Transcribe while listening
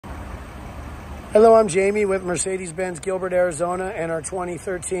Hello, I'm Jamie with Mercedes-Benz Gilbert, Arizona, and our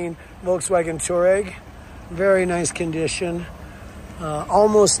 2013 Volkswagen Touareg. Very nice condition.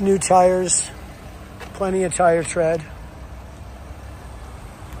 Almost new tires. Plenty of tire tread.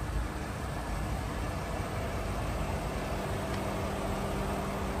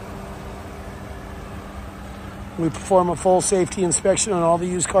 We perform a full safety inspection on all the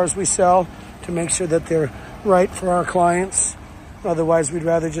used cars we sell to make sure that they're right for our clients. Otherwise, we'd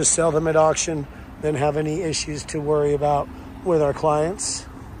rather just sell them at auction than have any issues to worry about with our clients.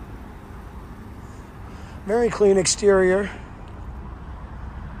 Very clean exterior.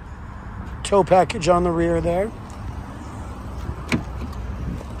 Tow package on the rear there.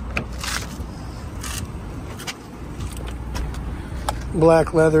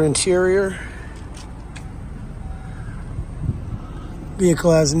 Black leather interior.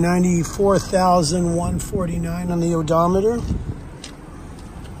 Vehicle has 94,149 on the odometer.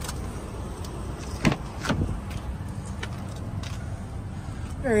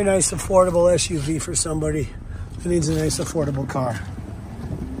 Very nice, affordable SUV for somebody who needs a nice, affordable car.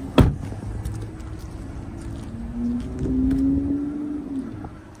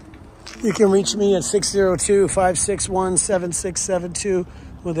 You can reach me at 602-561-7672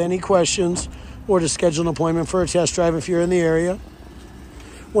 with any questions or to schedule an appointment for a test drive if you're in the area.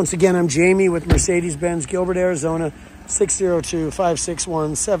 Once again, I'm Jamie with Mercedes-Benz Gilbert, Arizona,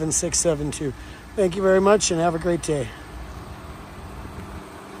 602-561-7672. Thank you very much and have a great day.